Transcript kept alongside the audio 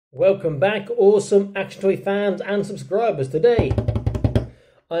Welcome back, awesome action toy fans and subscribers. Today,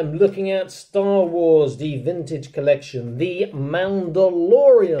 I'm looking at Star Wars the Vintage Collection, the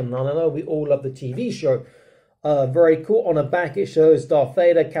Mandalorian. And I know we all love the TV show. Very cool. On the back, it shows Darth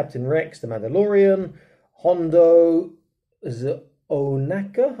Vader, Captain Rex, the Mandalorian, Hondo, is it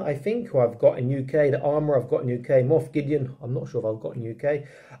Onaka, I think, who I've got in UK. The armor I've got in UK. Moff Gideon, I'm not sure if I've got in UK.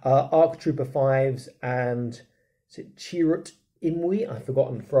 Arc Trooper 5s and is it Chirrut Imwe? I've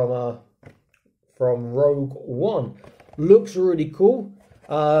forgotten from Rogue One. Looks really cool.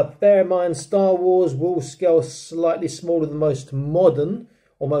 Bear in mind, Star Wars will scale slightly smaller than most modern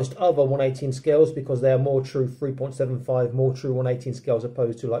or most other 1/18 scales because they are more true 3.75, more true 1/18 scales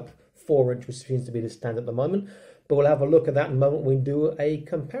opposed to like 4 inch, which seems to be the standard at the moment. But we'll have a look at that in a moment when we do a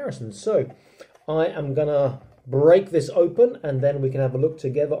comparison. So I am gonna break this open and then we can have a look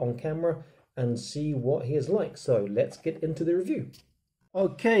together on camera and see what he is like. So let's get into the review.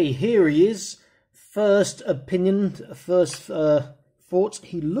 Okay, here he is. First opinion, first thoughts.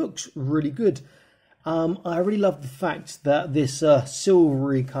 He looks really good. I really love the fact that this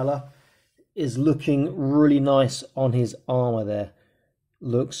silvery colour is looking really nice on his armour there.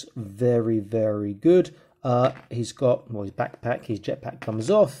 Looks very, very good. He's got, well, his backpack, his jetpack comes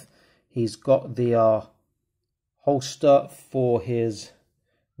off. He's got the holster for his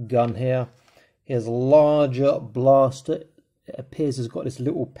gun here. His larger blaster, it appears has got this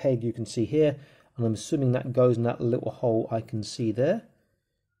little peg you can see here, and I'm assuming that goes in that little hole I can see there.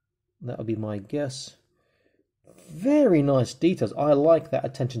 That would be my guess. Very nice details. I like that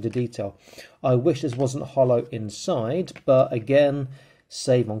attention to detail. I wish this wasn't hollow inside, but again,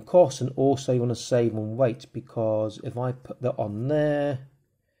 save on cost, and also you want to save on weight, because if I put that on there,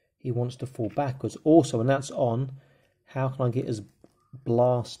 he wants to fall backwards. Also, when that's on, how can I get his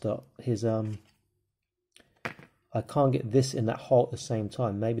blaster, his I can't get this in that hole at the same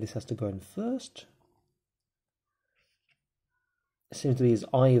time. Maybe this has to go in first. It seems to be his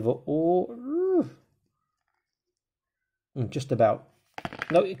either or. Just about.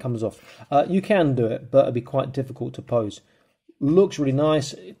 No, it comes off. You can do it, but it'd be quite difficult to pose. Looks really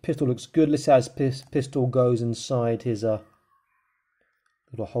nice. Pistol looks good. Let's see how his pistol goes inside his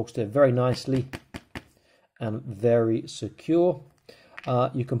little holster very nicely and very secure.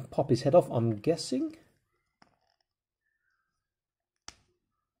 You can pop his head off, I'm guessing.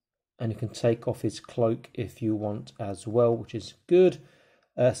 And you can take off his cloak if you want as well, which is good.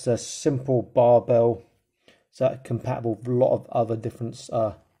 It's a simple barbell. So compatible with a lot of other different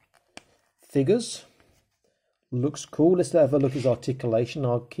figures. Looks cool. Let's have a look at his articulation.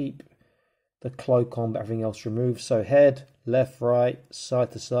 I'll keep the cloak on, but everything else removed. So head, left, right, side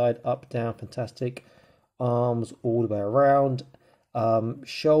to side, up, down, fantastic. Arms all the way around.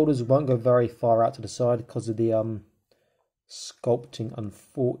 Shoulders won't go very far out to the side because of the sculpting,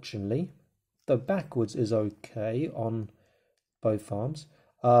 unfortunately. Though backwards is okay on both arms.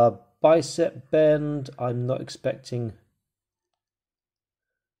 Bicep bend, I'm not expecting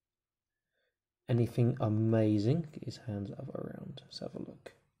anything amazing. Get his hands up around. Let's have a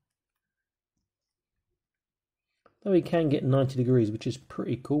look. Though he can get 90 degrees, which is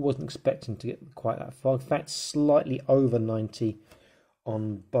pretty cool. Wasn't expecting to get quite that far. In fact, slightly over 90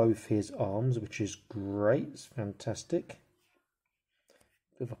 on both his arms, which is great. It's fantastic.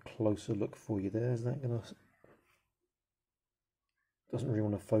 Bit of a closer look for you there. Is that gonna... Doesn't really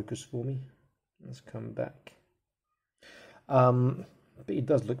want to focus for me. Let's come back. But he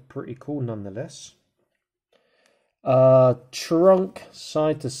does look pretty cool nonetheless. Trunk,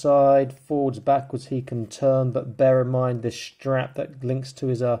 side to side, forwards, backwards, he can turn, but bear in mind this strap that links to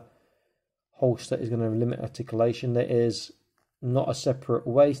his holster is going to limit articulation. There is not a separate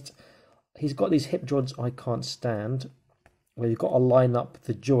waist. He's got these hip joints I can't stand, where you've got to line up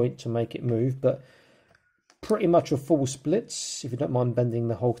the joint to make it move, but pretty much a full splits, if you don't mind bending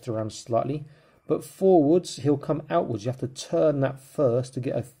the holster around slightly. But forwards, he'll come outwards. You have to turn that first to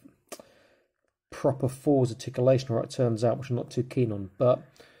get a proper forwards articulation, or it turns out, which I'm not too keen on. But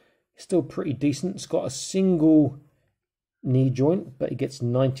it's still pretty decent. It's got a single knee joint, but it gets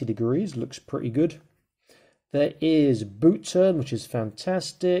 90 degrees. Looks pretty good. There is boot turn, which is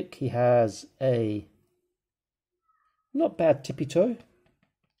fantastic. He has a not bad tippy toe.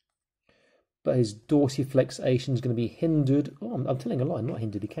 But his dorsiflexation is going to be hindered. Oh, I'm telling a lie, not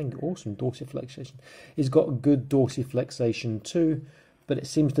hindered. He can get awesome dorsiflexation. He's got good dorsiflexation too, but it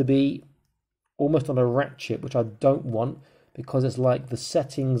seems to be almost on a ratchet, which I don't want, because it's like the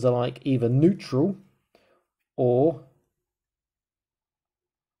settings are like either neutral or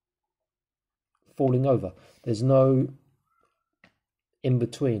falling over. There's no in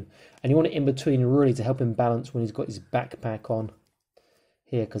between. And you want it in between really to help him balance when he's got his backpack on.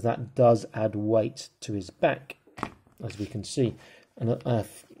 here, because that does add weight to his back, as we can see. And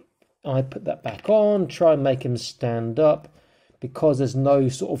I put that back on, try and make him stand up. Because there's no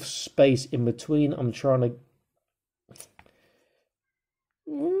sort of space in between, I'm trying to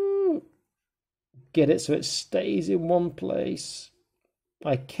get it so it stays in one place.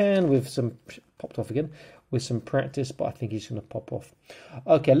 I can with some, popped off again, with some practice, but I think he's going to pop off.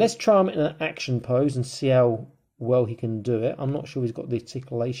 Okay, let's try him in an action pose and see how well he can do it. I'm not sure he's got the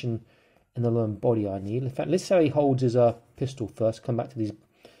articulation in the lower body I need. In fact, let's see how he holds his pistol first. Come back to these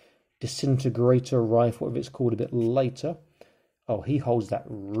disintegrator rifle, whatever it's called, a bit later. Oh, he holds that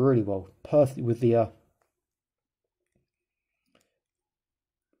really well. Perfect with the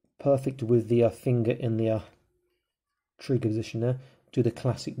finger in the trigger position there. Do the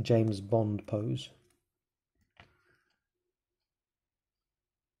classic James Bond pose.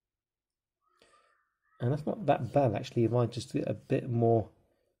 And that's not that bad actually. If I just get a bit more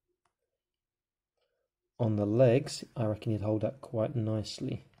on the legs, I reckon he'd hold that quite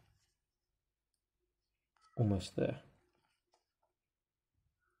nicely. Almost there.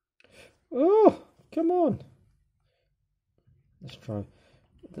 Oh, come on. Let's try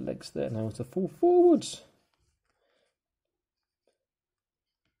the legs there. Now it's a full forwards.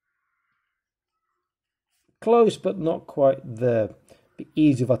 Close, but not quite there. Be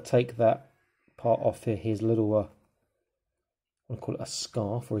easy if I take that part off here. His little, I'll call it a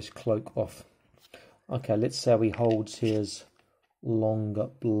scarf or his cloak off. Okay, let's see how he holds his longer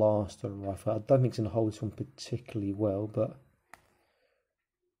blaster rifle. I don't think he's going to hold this one particularly well, but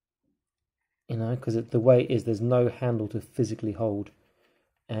you know, because the way it is, there's no handle to physically hold.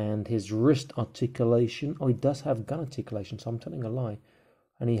 And his wrist articulation, oh, he does have gun articulation, so I'm telling a lie.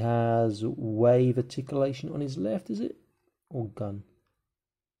 And he has wave articulation on his left, is it? Or gun?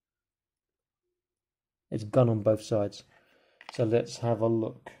 It's gun on both sides. So let's have a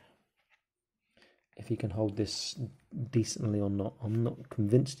look if he can hold this decently or not. I'm not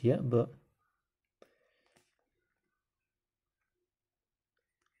convinced yet, but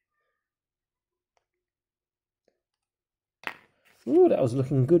ooh, that was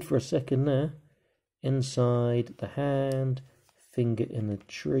looking good for a second there. Inside the hand, finger in the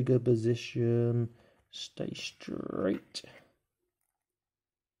trigger position, stay straight.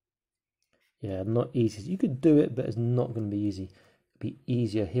 Yeah, not easy. You could do it, but it's not going to be easy. It'd be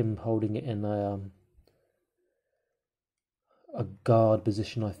easier him holding it in a guard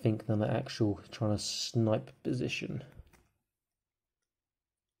position, I think, than an actual trying to snipe position.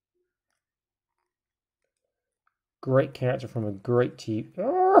 Great character from a great TV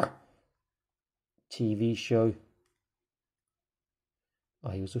show. Oh,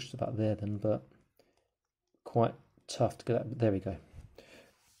 he was just about there then, but quite tough to get that. There we go.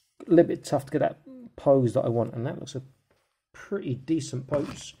 A little bit tough to get that pose that I want, and that looks a pretty decent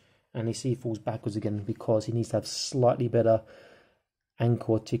pose. And you see he falls backwards again because he needs to have slightly better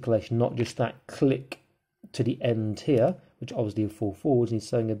ankle articulation, not just that click to the end here, which obviously will fall forwards. He's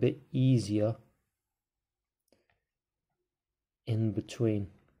something a bit easier in between.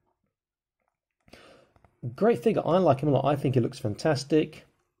 Great figure. I like him a lot. I think he looks fantastic.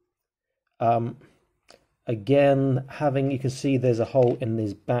 Again, you can see there's a hole in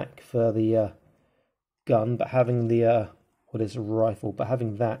his back for the gun, but having the rifle, but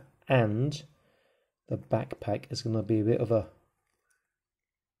having that and the backpack is going to be a bit of a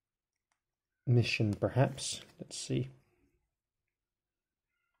mission, perhaps. Let's see.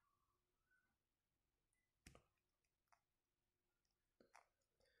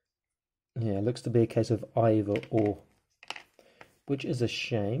 Yeah, it looks to be a case of either or, which is a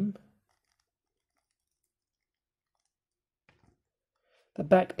shame. The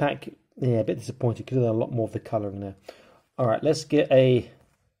backpack, yeah, a bit disappointed because there's a lot more of the colouring there. All right, let's get a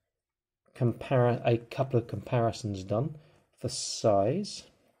couple of comparisons done for size.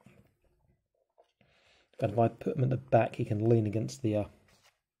 And if I put him at the back, he can lean against the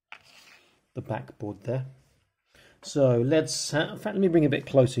backboard there. So let's, in fact, let me bring it a bit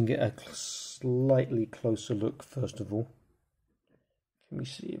closer and get a slightly closer look first of all. Can we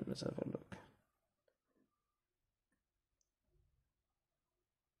see him? Let's have a look.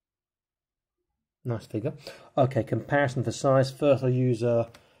 Nice figure. Okay, comparison for size. First I use a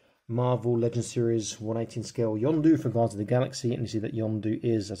Marvel Legends Series 1/18 scale Yondu for Guardians of the Galaxy, and you see that Yondu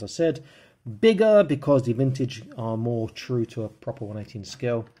is, as I said, bigger because the Vintage are more true to a proper 1/18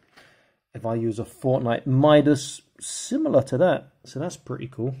 scale. If I use a Fortnite Midas, similar to that, so that's pretty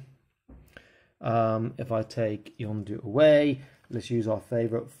cool. If I take Yondu away, let's use our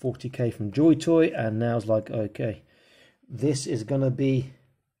favourite 40k from Joy Toy, and now it's like, okay, this is gonna be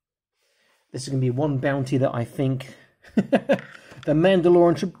one bounty that I think the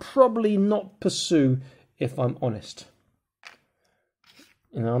Mandalorian should probably not pursue, if I'm honest.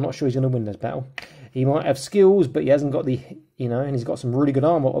 You know, I'm not sure he's going to win this battle. He might have skills, but he hasn't got the, you know, and he's got some really good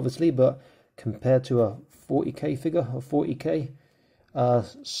armor, obviously, but compared to a 40k figure, a 40k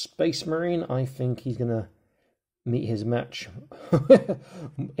Space Marine, I think he's going to meet his match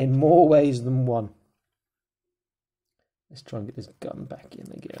in more ways than one. Let's try and get this gun back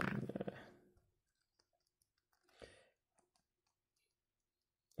in again.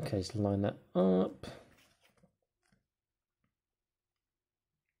 Okay, let's line that up.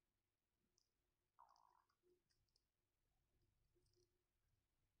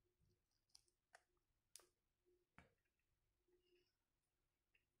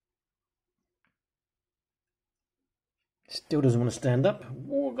 Still doesn't want to stand up.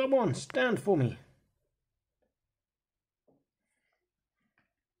 Oh, come on, stand for me.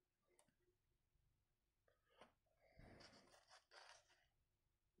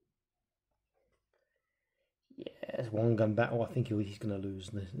 Yeah, one gun battle. I think he's going to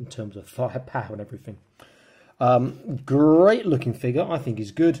lose in terms of firepower and everything. Great looking figure. I think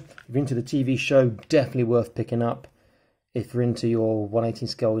he's good. If you're into the TV show, definitely worth picking up. If you're into your 1/18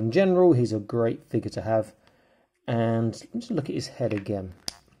 scale in general, he's a great figure to have. And let's look at his head again.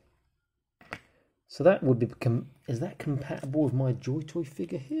 So that would be, is that compatible with my Joy Toy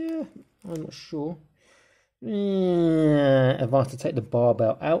figure here? I'm not sure. Yeah, if I have to take the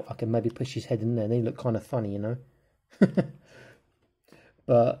barbell out, I can maybe push his head in there. They look kind of funny, you know.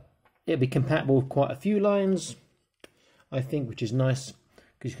 But it'll be compatible with quite a few lines, I think, which is nice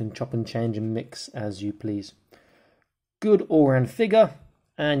because you can chop and change and mix as you please. Good all-round figure,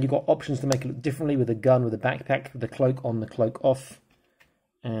 and you've got options to make it look differently with a gun, with a backpack, with the cloak on, the cloak off,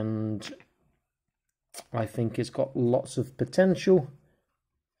 and I think it's got lots of potential.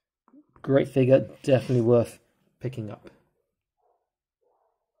 Great figure, definitely worth picking up.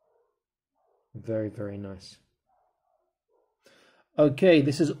 Very, very nice. Okay,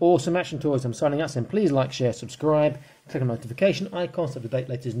 this is Awesome Action Toys. I'm signing out, and please like, share, subscribe, click on the notification icon to update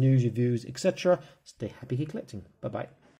latest news, reviews, etc. Stay happy, keep collecting. Bye-bye.